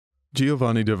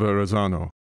Giovanni da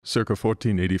Verrazano, circa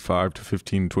 1485 to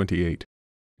 1528.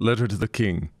 Letter to the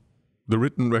King. The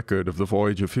written record of the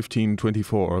voyage of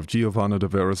 1524 of Giovanni da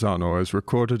Verrazano is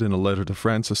recorded in a letter to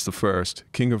Francis I,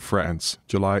 King of France,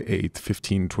 July 8,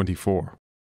 1524.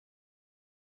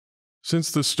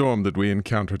 Since the storm that we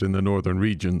encountered in the northern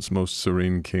regions, most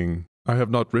serene King, I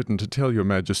have not written to tell your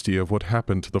Majesty of what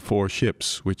happened to the 4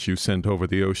 ships which you sent over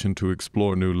the ocean to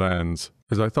explore new lands,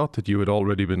 as I thought that you had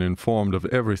already been informed of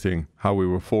everything, how we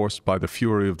were forced by the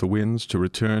fury of the winds to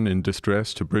return in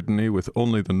distress to Brittany with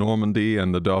only the Normandy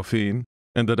and the Dauphine,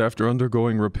 and that after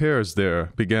undergoing repairs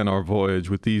there, began our voyage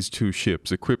with these 2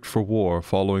 ships equipped for war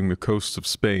following the coasts of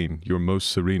Spain, your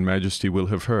most serene Majesty will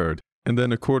have heard, and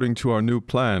then according to our new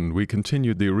plan we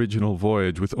continued the original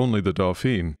voyage with only the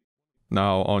Dauphine.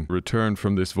 Now, on return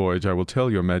from this voyage, I will tell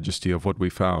your Majesty of what we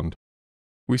found.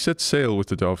 We set sail with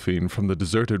the Dauphine from the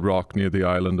deserted rock near the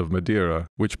island of Madeira,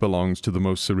 which belongs to the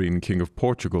most serene King of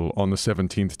Portugal, on the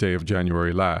 17th day of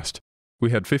January last.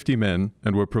 We had 50 men,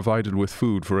 and were provided with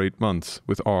food for 8 months,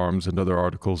 with arms and other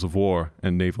articles of war,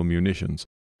 and naval munitions.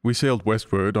 We sailed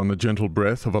westward on the gentle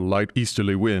breath of a light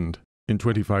easterly wind. In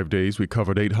 25 days we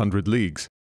covered 800 leagues.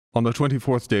 On the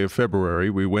 24th day of February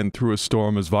we went through a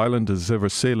storm as violent as ever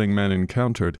sailing man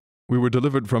encountered. We were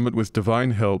delivered from it with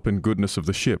divine help and goodness of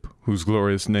the ship, whose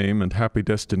glorious name and happy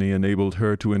destiny enabled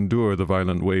her to endure the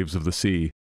violent waves of the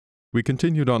sea. We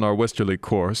continued on our westerly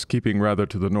course, keeping rather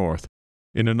to the north.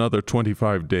 In another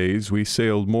 25 days we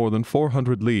sailed more than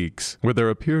 400 leagues, where there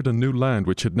appeared a new land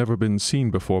which had never been seen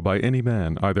before by any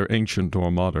man, either ancient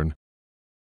or modern.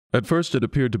 At first it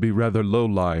appeared to be rather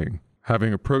low-lying.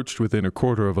 Having approached within a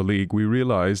quarter of a league, we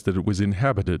realized that it was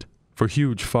inhabited, for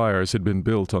huge fires had been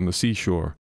built on the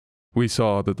seashore. We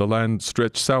saw that the land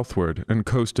stretched southward and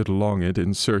coasted along it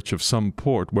in search of some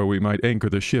port where we might anchor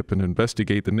the ship and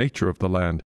investigate the nature of the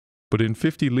land. But in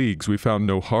 50 leagues we found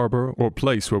no harbor or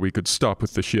place where we could stop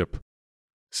with the ship.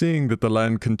 Seeing that the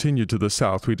land continued to the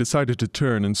south, we decided to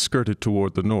turn and skirt it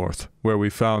toward the north, where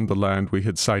we found the land we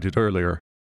had sighted earlier.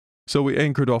 So we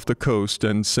anchored off the coast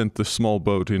and sent the small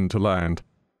boat in to land.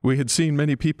 We had seen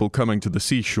many people coming to the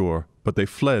seashore, but they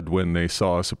fled when they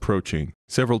saw us approaching.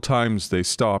 Several times they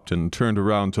stopped and turned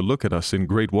around to look at us in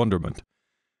great wonderment.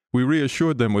 We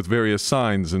reassured them with various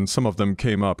signs, and some of them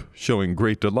came up, showing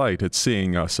great delight at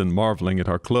seeing us and marveling at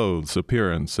our clothes,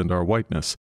 appearance, and our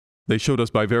whiteness. They showed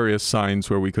us by various signs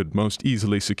where we could most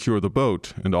easily secure the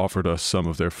boat, and offered us some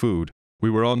of their food. We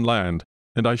were on land,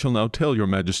 and I shall now tell your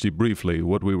Majesty briefly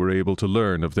what we were able to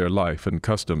learn of their life and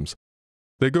customs.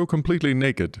 They go completely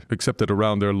naked, except that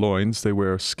around their loins they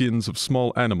wear skins of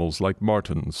small animals like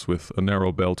martens, with a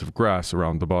narrow belt of grass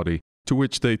around the body, to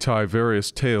which they tie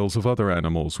various tails of other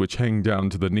animals which hang down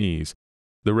to the knees.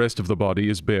 The rest of the body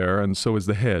is bare, and so is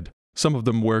the head. Some of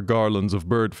them wear garlands of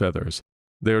bird feathers.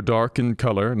 They are dark in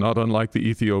color, not unlike the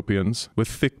Ethiopians, with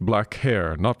thick black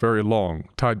hair, not very long,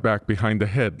 tied back behind the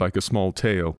head like a small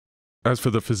tail. As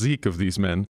for the physique of these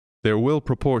men, they are well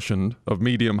proportioned, of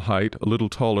medium height, a little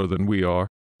taller than we are.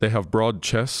 They have broad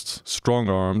chests, strong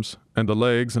arms, and the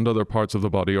legs and other parts of the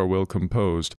body are well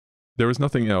composed. There is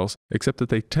nothing else, except that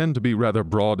they tend to be rather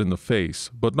broad in the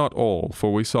face, but not all,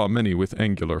 for we saw many with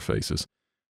angular faces.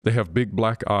 They have big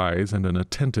black eyes and an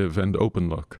attentive and open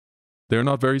look. They are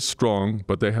not very strong,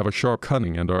 but they have a sharp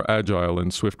cunning and are agile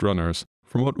and swift runners.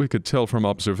 From what we could tell from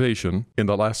observation, in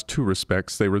the last 2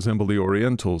 respects they resemble the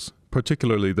Orientals,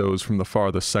 particularly those from the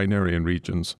farthest Cimmerian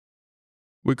regions.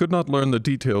 We could not learn the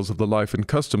details of the life and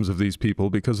customs of these people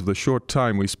because of the short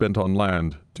time we spent on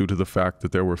land, due to the fact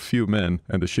that there were few men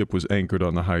and the ship was anchored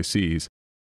on the high seas.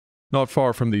 Not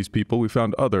far from these people we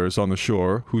found others on the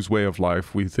shore whose way of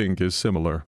life we think is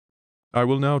similar. I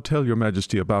will now tell your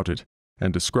Majesty about it,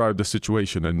 and describe the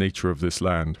situation and nature of this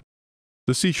land.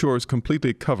 The seashore is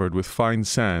completely covered with fine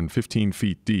sand 15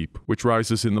 feet deep, which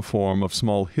rises in the form of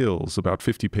small hills about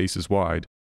 50 paces wide.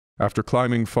 After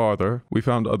climbing farther, we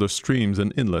found other streams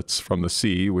and inlets from the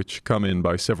sea which come in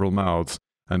by several mouths,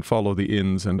 and follow the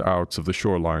ins and outs of the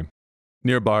shoreline.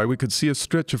 Nearby we could see a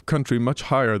stretch of country much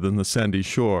higher than the sandy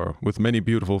shore, with many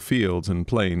beautiful fields and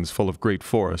plains full of great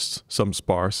forests, some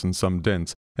sparse and some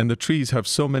dense, and the trees have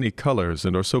so many colors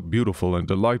and are so beautiful and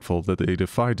delightful that they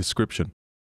defy description.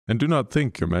 And do not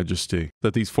think, your Majesty,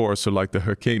 that these forests are like the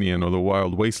Hyrcanian or the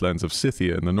wild wastelands of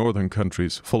Scythia in the northern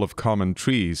countries, full of common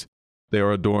trees. They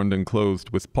are adorned and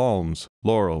clothed with palms,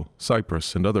 laurel,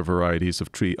 cypress, and other varieties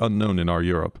of tree unknown in our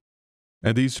Europe.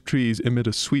 And these trees emit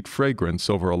a sweet fragrance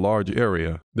over a large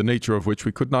area, the nature of which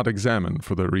we could not examine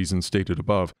for the reason stated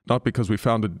above, not because we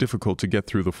found it difficult to get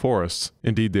through the forests.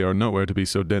 Indeed, they are nowhere to be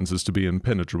so dense as to be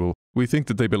impenetrable. We think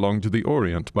that they belong to the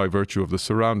Orient by virtue of the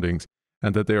surroundings,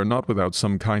 and that they are not without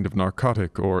some kind of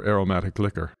narcotic or aromatic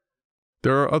liquor.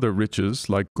 There are other riches,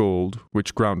 like gold,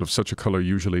 which ground of such a color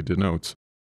usually denotes.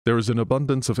 There is an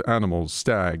abundance of animals,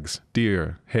 stags,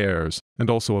 deer, hares, and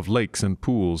also of lakes and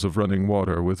pools of running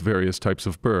water with various types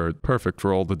of bird, perfect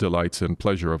for all the delights and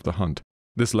pleasure of the hunt.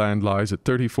 This land lies at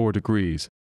 34 degrees.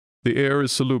 The air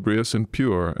is salubrious and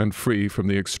pure, and free from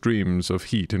the extremes of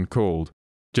heat and cold.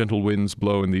 Gentle winds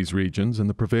blow in these regions, and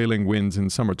the prevailing winds in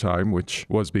summertime, which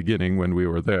was beginning when we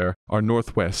were there, are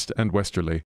northwest and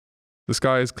westerly. The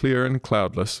sky is clear and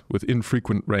cloudless, with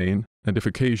infrequent rain, and if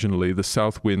occasionally the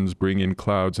south winds bring in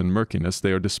clouds and murkiness,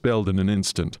 they are dispelled in an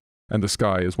instant, and the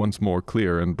sky is once more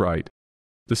clear and bright.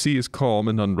 The sea is calm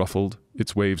and unruffled,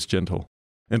 its waves gentle.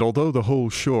 And although the whole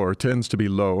shore tends to be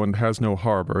low and has no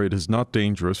harbor, it is not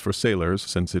dangerous for sailors,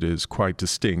 since it is quite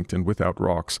distinct and without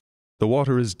rocks. The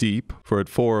water is deep, for at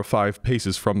 4 or 5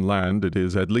 paces from land it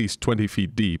is at least 20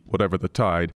 feet deep, whatever the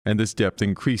tide, and this depth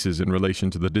increases in relation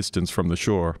to the distance from the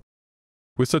shore.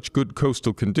 With such good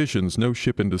coastal conditions, no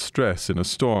ship in distress in a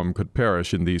storm could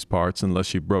perish in these parts unless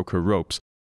she broke her ropes.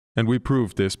 And we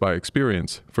proved this by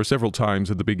experience, for several times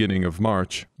at the beginning of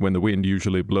March, when the wind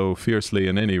usually blows fiercely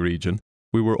in any region,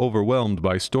 we were overwhelmed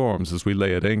by storms as we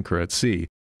lay at anchor at sea,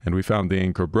 and we found the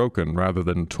anchor broken rather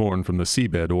than torn from the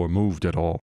seabed or moved at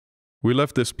all. We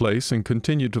left this place and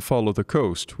continued to follow the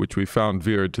coast, which we found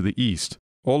veered to the east.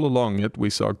 All along it we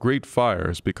saw great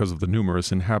fires because of the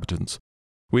numerous inhabitants.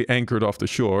 We anchored off the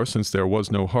shore, since there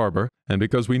was no harbor, and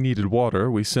because we needed water,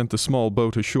 we sent the small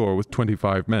boat ashore with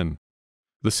 25 men.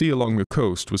 The sea along the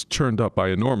coast was churned up by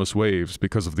enormous waves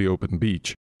because of the open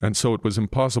beach, and so it was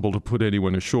impossible to put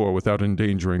anyone ashore without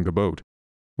endangering the boat.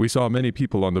 We saw many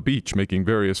people on the beach making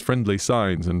various friendly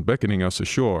signs and beckoning us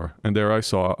ashore, and there I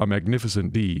saw a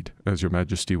magnificent deed, as your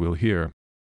Majesty will hear.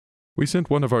 We sent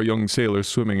one of our young sailors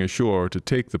swimming ashore to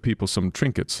take the people some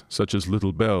trinkets, such as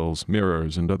little bells,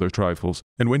 mirrors, and other trifles,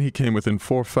 and when he came within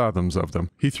 4 fathoms of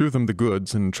them, he threw them the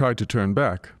goods and tried to turn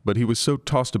back, but he was so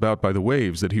tossed about by the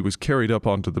waves that he was carried up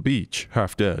onto the beach,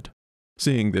 half dead.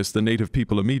 Seeing this, the native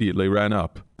people immediately ran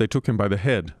up. They took him by the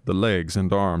head, the legs,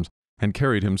 and arms, and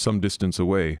carried him some distance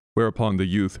away, whereupon the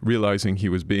youth, realizing he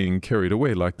was being carried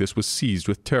away like this, was seized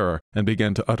with terror, and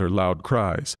began to utter loud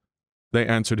cries. They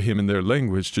answered him in their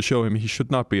language to show him he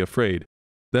should not be afraid.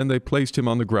 Then they placed him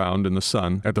on the ground in the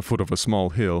sun, at the foot of a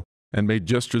small hill, and made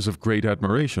gestures of great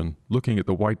admiration, looking at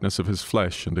the whiteness of his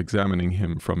flesh and examining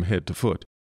him from head to foot.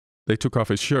 They took off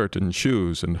his shirt and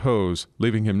shoes and hose,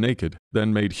 leaving him naked,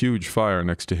 then made huge fire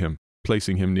next to him,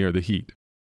 placing him near the heat.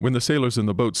 When the sailors in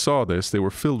the boat saw this, they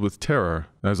were filled with terror,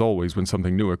 as always when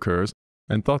something new occurs,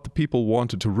 and thought the people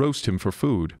wanted to roast him for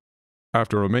food.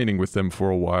 After remaining with them for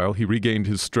a while, he regained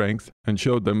his strength, and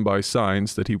showed them by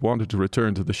signs that he wanted to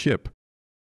return to the ship.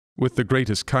 With the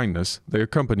greatest kindness, they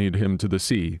accompanied him to the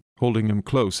sea, holding him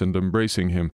close and embracing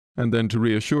him, and then to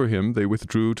reassure him they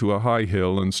withdrew to a high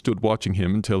hill and stood watching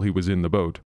him until he was in the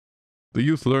boat. The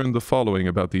youth learned the following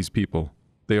about these people.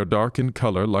 They are dark in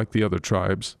color like the other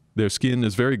tribes, their skin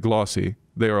is very glossy,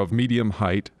 they are of medium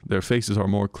height, their faces are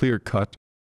more clear-cut,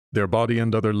 their body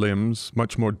and other limbs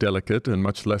much more delicate and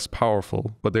much less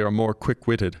powerful, but they are more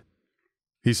quick-witted.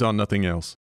 He saw nothing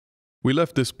else. We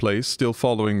left this place, still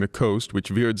following the coast, which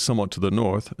veered somewhat to the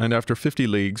north, and after 50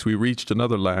 leagues we reached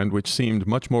another land which seemed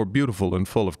much more beautiful and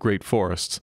full of great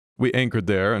forests. We anchored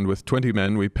there, and with 20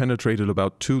 men we penetrated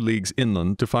about 2 leagues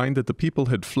inland to find that the people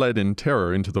had fled in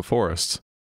terror into the forests.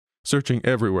 Searching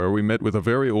everywhere, we met with a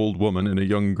very old woman and a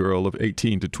young girl of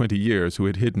 18 to 20 years who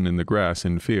had hidden in the grass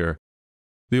in fear.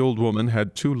 The old woman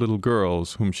had 2 little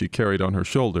girls, whom she carried on her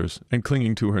shoulders, and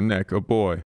clinging to her neck a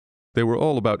boy. They were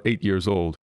all about 8 years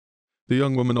old. The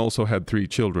young woman also had 3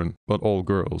 children, but all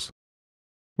girls.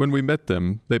 When we met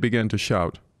them, they began to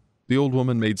shout. The old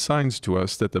woman made signs to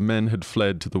us that the men had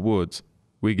fled to the woods.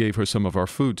 We gave her some of our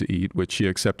food to eat, which she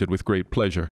accepted with great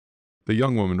pleasure. The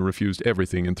young woman refused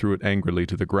everything and threw it angrily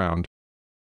to the ground.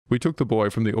 We took the boy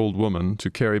from the old woman to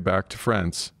carry back to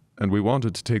France, and we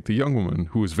wanted to take the young woman,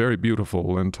 who was very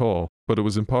beautiful and tall, but it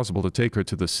was impossible to take her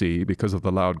to the sea because of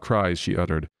the loud cries she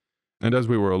uttered. And as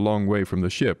we were a long way from the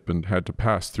ship and had to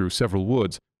pass through several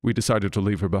woods, we decided to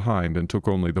leave her behind and took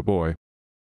only the boy.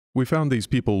 We found these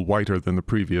people whiter than the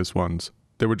previous ones.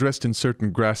 They were dressed in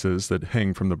certain grasses that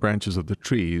hang from the branches of the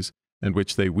trees, and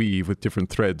which they weave with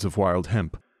different threads of wild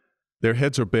hemp. Their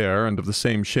heads are bare and of the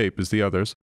same shape as the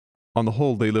others. On the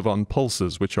whole, they live on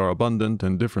pulses, which are abundant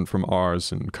and different from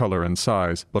ours in color and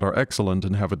size, but are excellent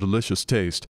and have a delicious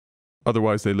taste.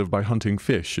 Otherwise they live by hunting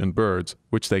fish and birds,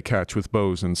 which they catch with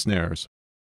bows and snares.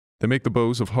 They make the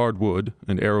bows of hard wood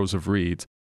and arrows of reeds,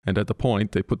 and at the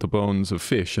point they put the bones of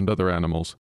fish and other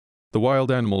animals. The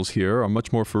wild animals here are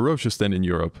much more ferocious than in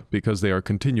Europe because they are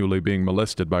continually being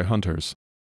molested by hunters.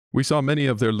 We saw many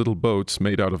of their little boats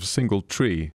made out of a single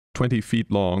tree, 20 feet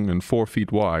long and 4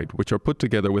 feet wide, which are put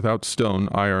together without stone,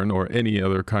 iron, or any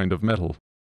other kind of metal.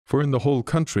 For in the whole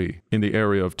country, in the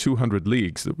area of 200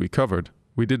 leagues that we covered,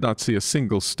 we did not see a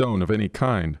single stone of any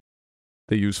kind.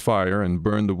 They use fire and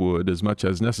burn the wood as much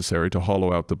as necessary to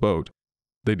hollow out the boat.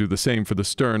 They do the same for the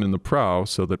stern and the prow,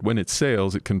 so that when it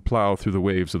sails it can plow through the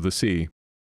waves of the sea.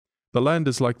 The land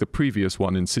is like the previous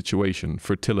one in situation,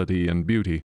 fertility, and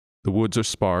beauty. The woods are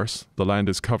sparse, the land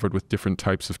is covered with different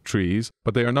types of trees,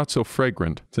 but they are not so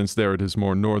fragrant, since there it is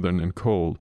more northern and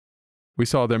cold. We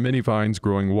saw there many vines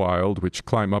growing wild, which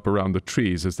climb up around the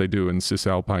trees as they do in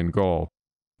Cisalpine Gaul.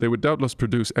 They would doubtless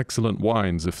produce excellent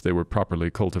wines if they were properly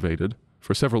cultivated.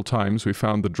 For several times we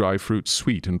found the dry fruit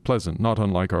sweet and pleasant, not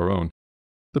unlike our own.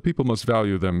 The people must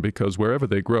value them because wherever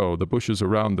they grow, the bushes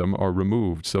around them are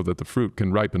removed so that the fruit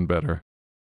can ripen better.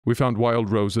 We found wild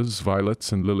roses,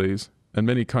 violets, and lilies, and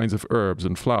many kinds of herbs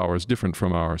and flowers different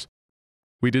from ours.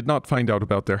 We did not find out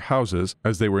about their houses,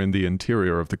 as they were in the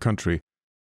interior of the country.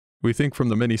 We think from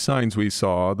the many signs we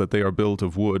saw that they are built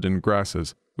of wood and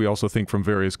grasses. We also think from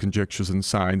various conjectures and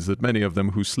signs that many of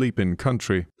them who sleep in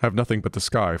country have nothing but the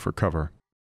sky for cover.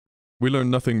 We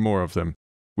learned nothing more of them.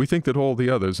 We think that all the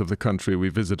others of the country we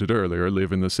visited earlier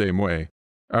live in the same way.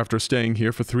 After staying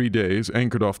here for 3 days,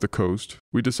 anchored off the coast,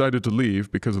 we decided to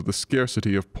leave because of the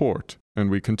scarcity of port, and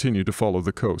we continued to follow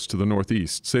the coast to the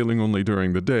northeast, sailing only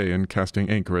during the day and casting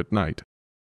anchor at night.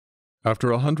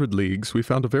 After 100 leagues, we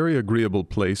found a very agreeable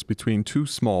place between 2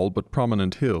 small but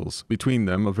prominent hills, between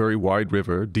them a very wide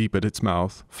river, deep at its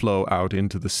mouth, flow out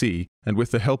into the sea, and with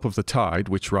the help of the tide,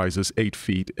 which rises 8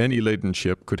 feet, any laden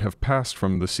ship could have passed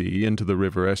from the sea into the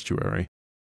river estuary.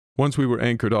 Once we were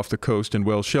anchored off the coast and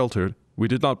well sheltered, we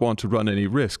did not want to run any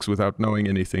risks without knowing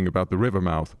anything about the river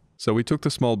mouth, so we took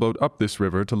the small boat up this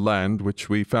river to land, which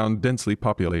we found densely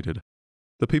populated.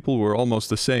 The people were almost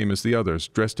the same as the others,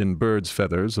 dressed in birds'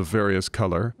 feathers of various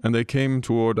color, and they came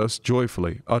toward us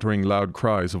joyfully, uttering loud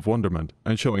cries of wonderment,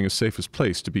 and showing us safest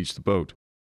place to beach the boat.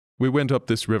 We went up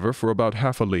this river for about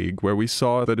half a league, where we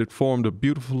saw that it formed a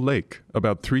beautiful lake,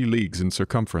 about 3 leagues in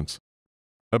circumference.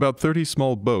 About 30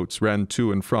 small boats ran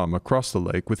to and from across the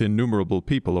lake with innumerable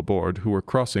people aboard who were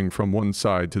crossing from one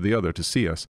side to the other to see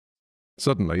us.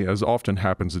 Suddenly, as often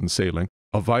happens in sailing,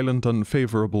 a violent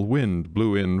unfavorable wind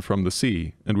blew in from the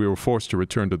sea, and we were forced to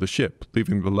return to the ship,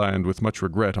 leaving the land with much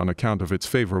regret on account of its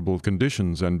favorable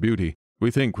conditions and beauty. We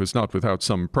think was not without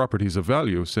some properties of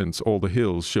value, since all the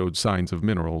hills showed signs of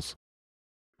minerals.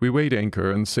 We weighed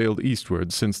anchor and sailed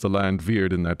eastward, since the land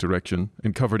veered in that direction,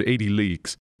 and covered 80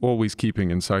 leagues, always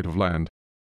keeping in sight of land.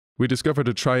 We discovered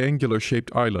a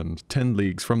triangular-shaped island 10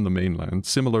 leagues from the mainland,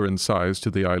 similar in size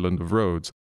to the island of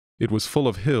Rhodes. It was full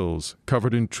of hills,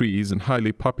 covered in trees and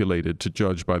highly populated, to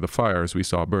judge by the fires we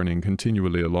saw burning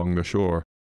continually along the shore.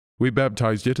 We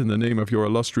baptized it in the name of your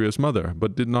illustrious mother,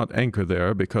 but did not anchor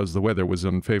there because the weather was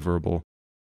unfavorable.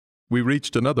 We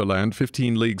reached another land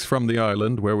 15 leagues from the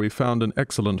island, where we found an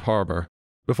excellent harbor.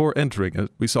 Before entering it,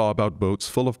 we saw about boats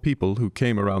full of people who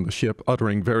came around the ship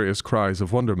uttering various cries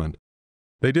of wonderment.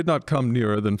 They did not come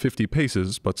nearer than 50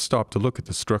 paces, but stopped to look at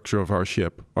the structure of our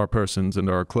ship, our persons, and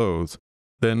our clothes.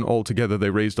 Then altogether they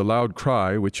raised a loud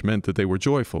cry, which meant that they were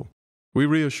joyful. We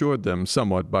reassured them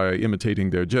somewhat by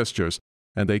imitating their gestures,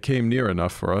 and they came near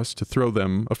enough for us to throw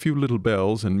them a few little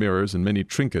bells and mirrors and many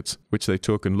trinkets, which they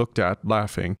took and looked at,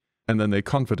 laughing, and then they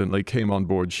confidently came on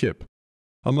board ship.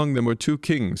 Among them were 2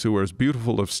 kings who were as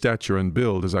beautiful of stature and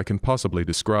build as I can possibly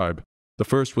describe. The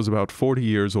first was about 40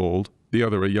 years old, the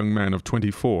other a young man of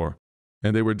 24,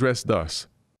 and they were dressed thus.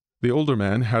 The older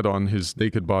man had on his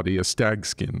naked body a stag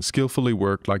skin, skillfully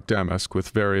worked like damask with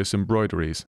various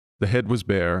embroideries. The head was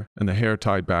bare, and the hair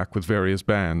tied back with various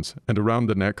bands, and around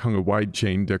the neck hung a wide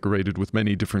chain decorated with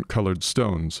many different colored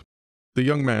stones. The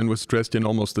young man was dressed in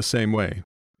almost the same way.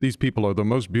 These people are the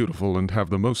most beautiful and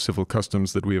have the most civil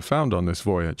customs that we have found on this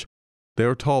voyage. They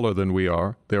are taller than we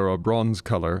are, they are a bronze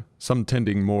color, some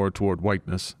tending more toward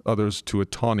whiteness, others to a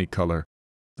tawny color.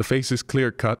 The face is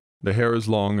clear-cut, the hair is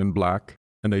long and black,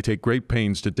 and they take great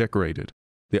pains to decorate it.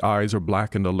 The eyes are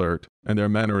black and alert, and their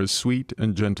manner is sweet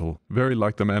and gentle, very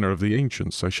like the manner of the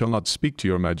ancients. I shall not speak to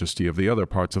your majesty of the other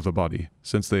parts of the body,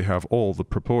 since they have all the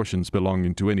proportions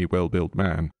belonging to any well-built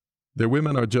man. Their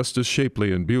women are just as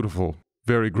shapely and beautiful,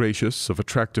 very gracious, of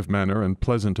attractive manner and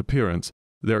pleasant appearance.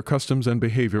 Their customs and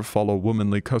behavior follow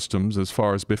womanly customs as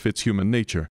far as befits human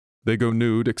nature. They go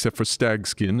nude except for stag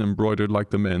skin embroidered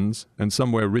like the men's, and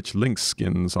some wear rich lynx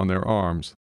skins on their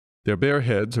arms. Their bare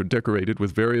heads are decorated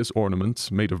with various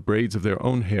ornaments made of braids of their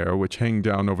own hair which hang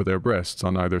down over their breasts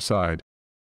on either side.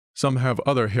 Some have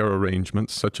other hair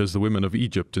arrangements, such as the women of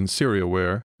Egypt and Syria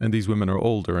wear, and these women are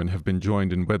older and have been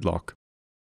joined in wedlock.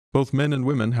 Both men and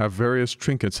women have various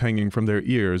trinkets hanging from their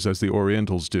ears as the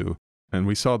Orientals do, and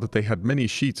we saw that they had many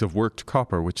sheets of worked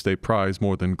copper which they prize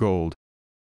more than gold.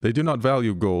 They do not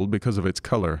value gold because of its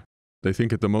color. They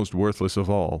think it the most worthless of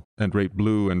all, and rate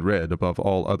blue and red above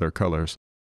all other colors.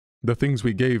 The things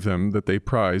we gave them that they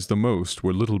prized the most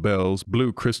were little bells,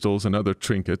 blue crystals, and other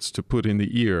trinkets to put in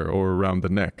the ear or around the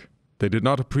neck. They did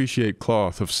not appreciate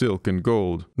cloth of silk and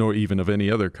gold, nor even of any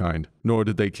other kind, nor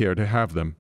did they care to have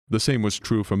them. The same was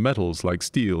true for metals like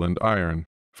steel and iron.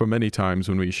 For many times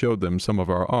when we showed them some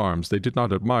of our arms, they did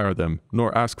not admire them,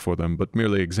 nor ask for them, but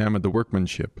merely examined the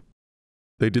workmanship.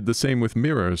 They did the same with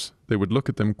mirrors. They would look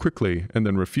at them quickly and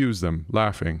then refuse them,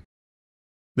 laughing.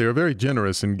 They are very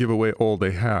generous and give away all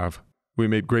they have. We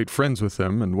made great friends with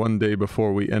them, and one day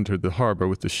before we entered the harbor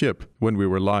with the ship, when we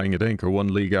were lying at anchor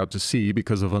 1 league out to sea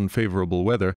because of unfavorable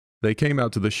weather, they came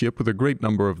out to the ship with a great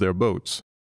number of their boats.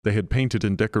 They had painted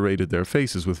and decorated their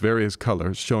faces with various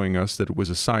colors, showing us that it was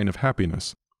a sign of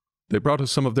happiness. They brought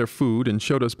us some of their food and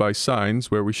showed us by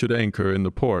signs where we should anchor in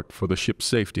the port for the ship's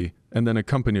safety, and then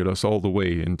accompanied us all the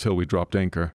way until we dropped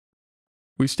anchor.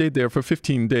 We stayed there for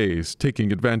 15 days,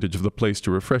 taking advantage of the place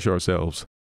to refresh ourselves.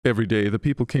 Every day the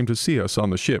people came to see us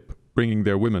on the ship, bringing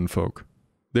their women folk.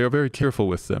 They are very careful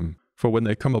with them, for when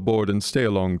they come aboard and stay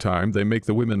a long time, they make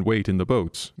the women wait in the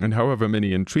boats, and however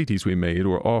many entreaties we made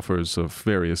or offers of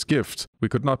various gifts, we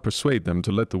could not persuade them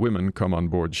to let the women come on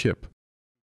board ship.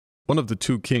 One of the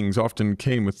 2 kings often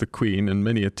came with the queen and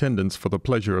many attendants for the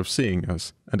pleasure of seeing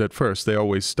us, and at first they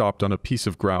always stopped on a piece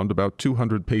of ground about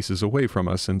 200 paces away from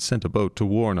us and sent a boat to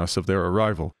warn us of their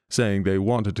arrival, saying they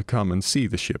wanted to come and see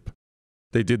the ship.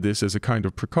 They did this as a kind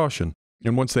of precaution,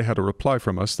 and once they had a reply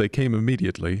from us, they came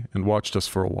immediately and watched us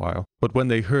for a while. But when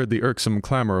they heard the irksome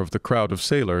clamor of the crowd of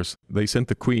sailors, they sent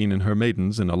the queen and her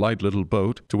maidens in a light little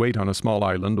boat to wait on a small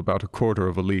island about 1/4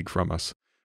 of a league from us.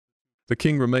 The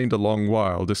king remained a long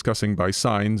while, discussing by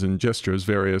signs and gestures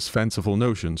various fanciful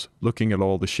notions, looking at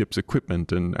all the ship's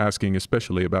equipment and asking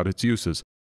especially about its uses.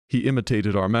 He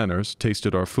imitated our manners,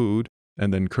 tasted our food,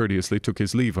 and then courteously took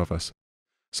his leave of us.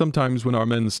 Sometimes when our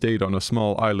men stayed on a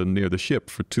small island near the ship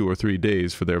for 2 or 3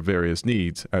 days for their various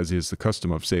needs, as is the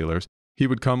custom of sailors, he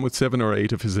would come with 7 or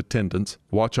 8 of his attendants,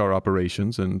 watch our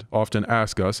operations, and often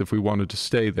ask us if we wanted to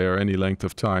stay there any length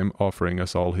of time, offering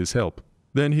us all his help.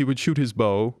 Then he would shoot his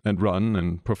bow and run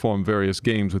and perform various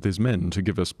games with his men to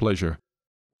give us pleasure.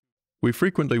 We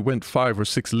frequently went 5 or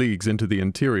 6 leagues into the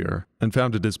interior, and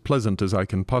found it as pleasant as I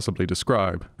can possibly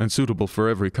describe, and suitable for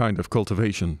every kind of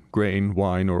cultivation, grain,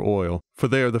 wine, or oil, for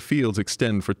there the fields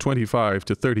extend for 25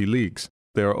 to 30 leagues.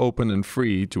 They are open and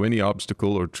free to any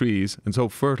obstacle or trees, and so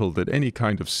fertile that any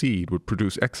kind of seed would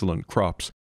produce excellent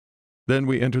crops. Then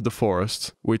we entered the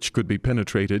forests, which could be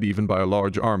penetrated even by a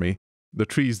large army. The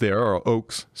trees there are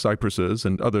oaks, cypresses,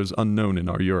 and others unknown in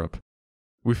our Europe.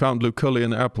 We found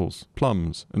Lucullian apples,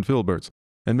 plums, and filberts,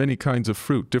 and many kinds of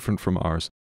fruit different from ours.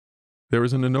 There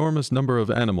is an enormous number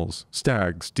of animals,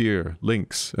 stags, deer,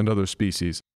 lynx, and other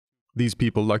species. These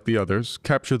people, like the others,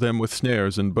 capture them with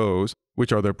snares and bows,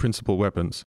 which are their principal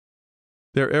weapons.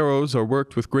 Their arrows are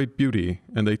worked with great beauty,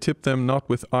 and they tip them not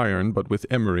with iron but with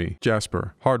emery,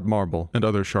 jasper, hard marble, and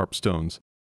other sharp stones.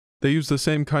 They use the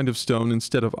same kind of stone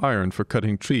instead of iron for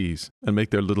cutting trees, and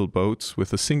make their little boats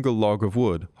with a single log of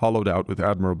wood, hollowed out with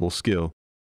admirable skill.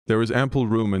 There is ample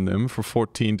room in them for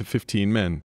 14 to 15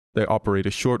 men. They operate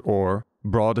a short oar,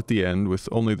 broad at the end with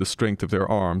only the strength of their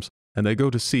arms, and they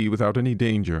go to sea without any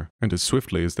danger, and as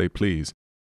swiftly as they please.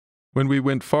 When we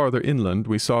went farther inland,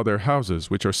 we saw their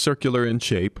houses, which are circular in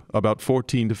shape, about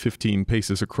 14 to 15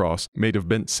 paces across, made of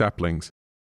bent saplings.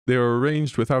 They are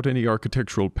arranged without any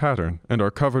architectural pattern, and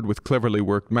are covered with cleverly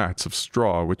worked mats of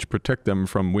straw which protect them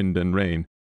from wind and rain.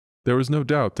 There is no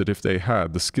doubt that if they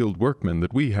had the skilled workmen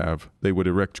that we have, they would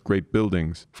erect great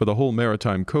buildings, for the whole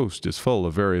maritime coast is full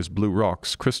of various blue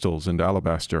rocks, crystals, and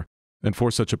alabaster, and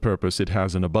for such a purpose it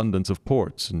has an abundance of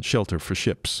ports and shelter for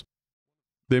ships.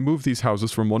 They move these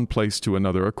houses from one place to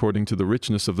another according to the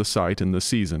richness of the site and the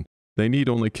season. They need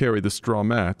only carry the straw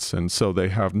mats, and so they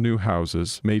have new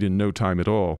houses, made in no time at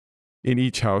all. In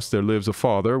each house there lives a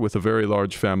father with a very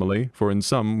large family, for in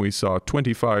some we saw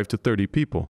 25 to 30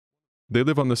 people. They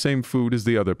live on the same food as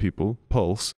the other people,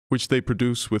 pulse, which they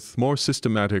produce with more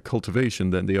systematic cultivation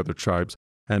than the other tribes,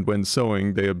 and when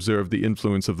sowing they observe the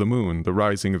influence of the moon, the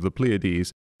rising of the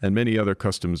Pleiades, and many other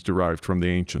customs derived from the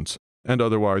ancients, and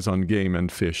otherwise on game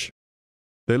and fish.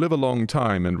 They live a long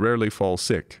time and rarely fall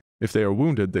sick. If they are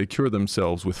wounded, they cure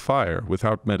themselves with fire,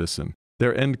 without medicine.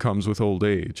 Their end comes with old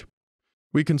age.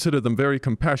 We consider them very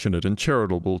compassionate and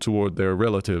charitable toward their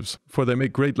relatives, for they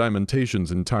make great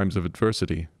lamentations in times of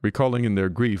adversity, recalling in their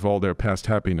grief all their past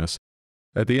happiness.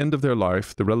 At the end of their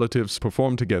life, the relatives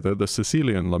perform together the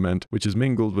Sicilian lament, which is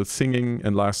mingled with singing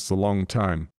and lasts a long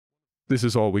time. This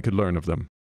is all we could learn of them.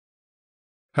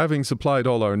 Having supplied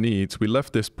all our needs, we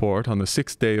left this port on the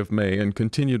 6th day of May and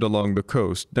continued along the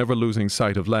coast, never losing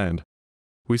sight of land.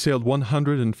 We sailed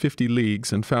 150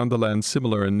 leagues and found the land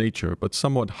similar in nature, but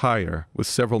somewhat higher, with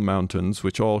several mountains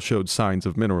which all showed signs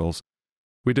of minerals.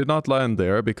 We did not land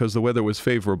there because the weather was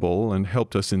favorable and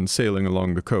helped us in sailing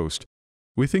along the coast.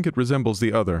 We think it resembles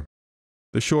the other.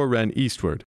 The shore ran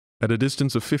eastward. At a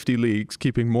distance of 50 leagues,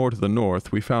 keeping more to the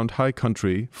north, we found high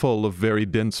country full of very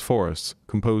dense forests,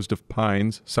 composed of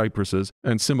pines, cypresses,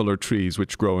 and similar trees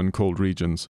which grow in cold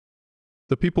regions.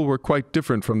 The people were quite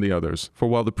different from the others, for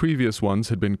while the previous ones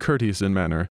had been courteous in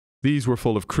manner, these were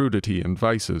full of crudity and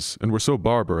vices, and were so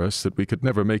barbarous that we could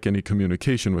never make any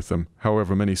communication with them,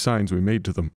 however many signs we made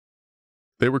to them.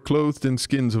 They were clothed in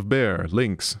skins of bear,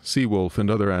 lynx, sea-wolf, and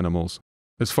other animals.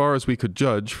 As far as we could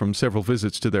judge from several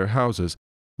visits to their houses,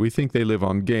 we think they live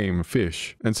on game,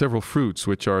 fish, and several fruits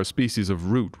which are a species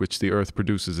of root which the earth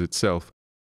produces itself.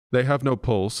 They have no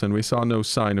pulse, and we saw no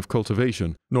sign of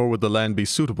cultivation, nor would the land be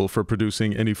suitable for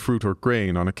producing any fruit or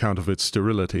grain on account of its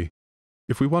sterility.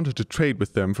 If we wanted to trade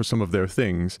with them for some of their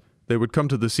things, they would come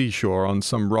to the seashore on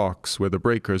some rocks where the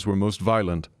breakers were most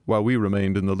violent, while we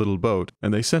remained in the little boat,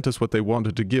 and they sent us what they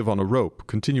wanted to give on a rope,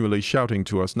 continually shouting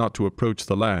to us not to approach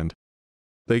the land.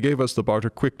 They gave us the barter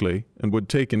quickly, and would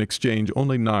take in exchange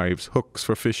only knives, hooks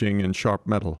for fishing, and sharp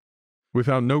metal. We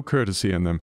found no courtesy in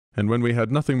them, and when we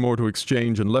had nothing more to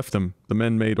exchange and left them, the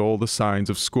men made all the signs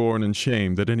of scorn and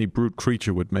shame that any brute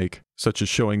creature would make, such as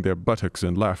showing their buttocks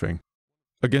and laughing.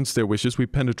 Against their wishes we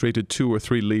penetrated 2 or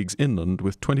 3 leagues inland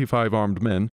with 25 armed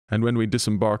men, and when we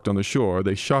disembarked on the shore,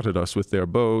 they shot at us with their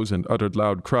bows and uttered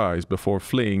loud cries before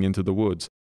fleeing into the woods.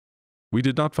 We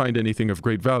did not find anything of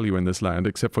great value in this land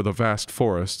except for the vast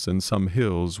forests and some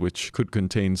hills which could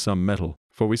contain some metal,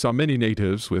 for we saw many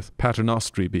natives with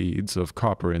paternoster beads of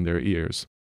copper in their ears.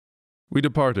 We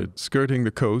departed, skirting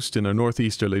the coast in a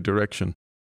northeasterly direction.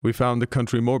 We found the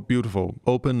country more beautiful,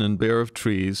 open and bare of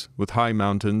trees, with high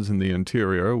mountains in the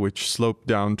interior which sloped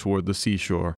down toward the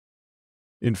seashore.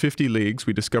 In 50 leagues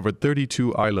we discovered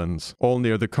 32 islands, all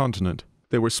near the continent.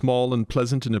 They were small and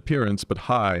pleasant in appearance, but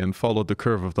high and followed the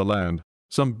curve of the land.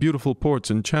 Some beautiful ports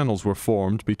and channels were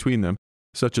formed between them,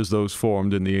 such as those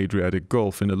formed in the Adriatic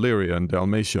Gulf in Illyria and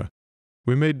Dalmatia.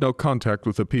 We made no contact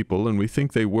with the people, and we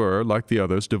think they were, like the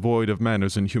others, devoid of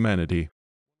manners and humanity.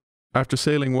 After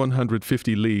sailing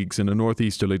 150 leagues in a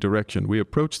northeasterly direction, we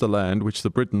approached the land which the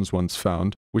Britons once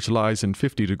found, which lies in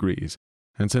 50 degrees,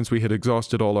 and since we had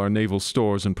exhausted all our naval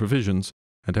stores and provisions,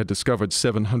 and had discovered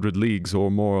 700 leagues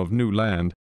or more of new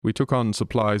land, we took on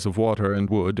supplies of water and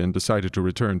wood and decided to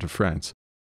return to France.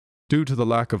 Due to the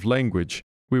lack of language,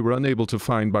 we were unable to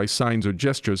find by signs or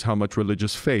gestures how much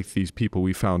religious faith these people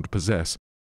we found possess.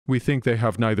 We think they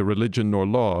have neither religion nor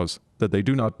laws, that they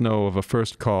do not know of a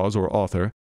first cause or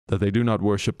author, that they do not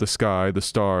worship the sky, the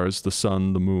stars, the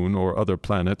sun, the moon, or other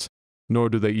planets, nor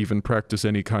do they even practice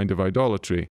any kind of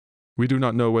idolatry. We do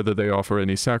not know whether they offer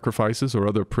any sacrifices or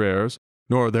other prayers,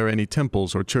 nor are there any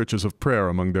temples or churches of prayer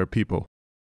among their people.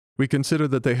 We consider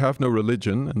that they have no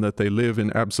religion, and that they live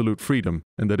in absolute freedom,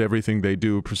 and that everything they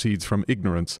do proceeds from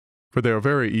ignorance, for they are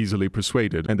very easily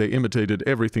persuaded, and they imitated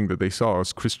everything that they saw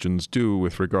us Christians do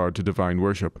with regard to divine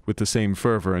worship, with the same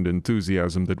fervor and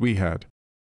enthusiasm that we had.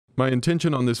 My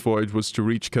intention on this voyage was to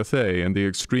reach Cathay and the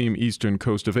extreme eastern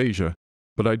coast of Asia,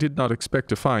 but I did not expect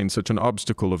to find such an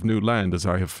obstacle of new land as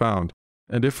I have found,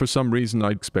 and if for some reason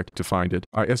I expect to find it,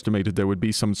 I estimated there would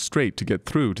be some strait to get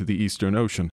through to the Eastern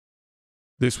Ocean.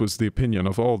 This was the opinion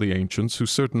of all the ancients, who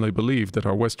certainly believed that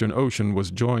our Western Ocean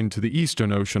was joined to the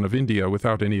Eastern Ocean of India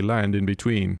without any land in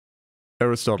between.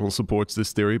 Aristotle supports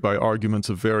this theory by arguments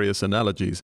of various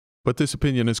analogies, but this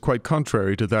opinion is quite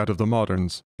contrary to that of the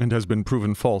moderns, and has been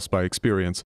proven false by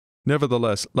experience.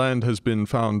 Nevertheless, land has been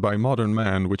found by modern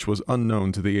man which was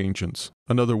unknown to the ancients,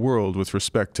 another world with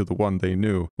respect to the one they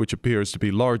knew, which appears to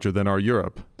be larger than our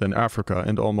Europe, than Africa,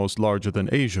 and almost larger than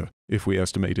Asia, if we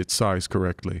estimate its size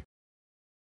correctly.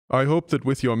 I hope that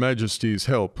with your Majesty's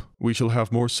help, we shall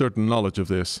have more certain knowledge of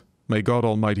this. May God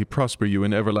Almighty prosper you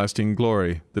in everlasting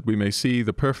glory, that we may see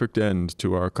the perfect end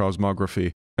to our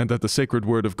cosmography, and that the sacred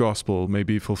word of gospel may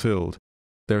be fulfilled.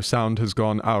 Their sound has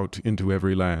gone out into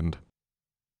every land.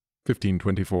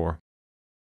 1524.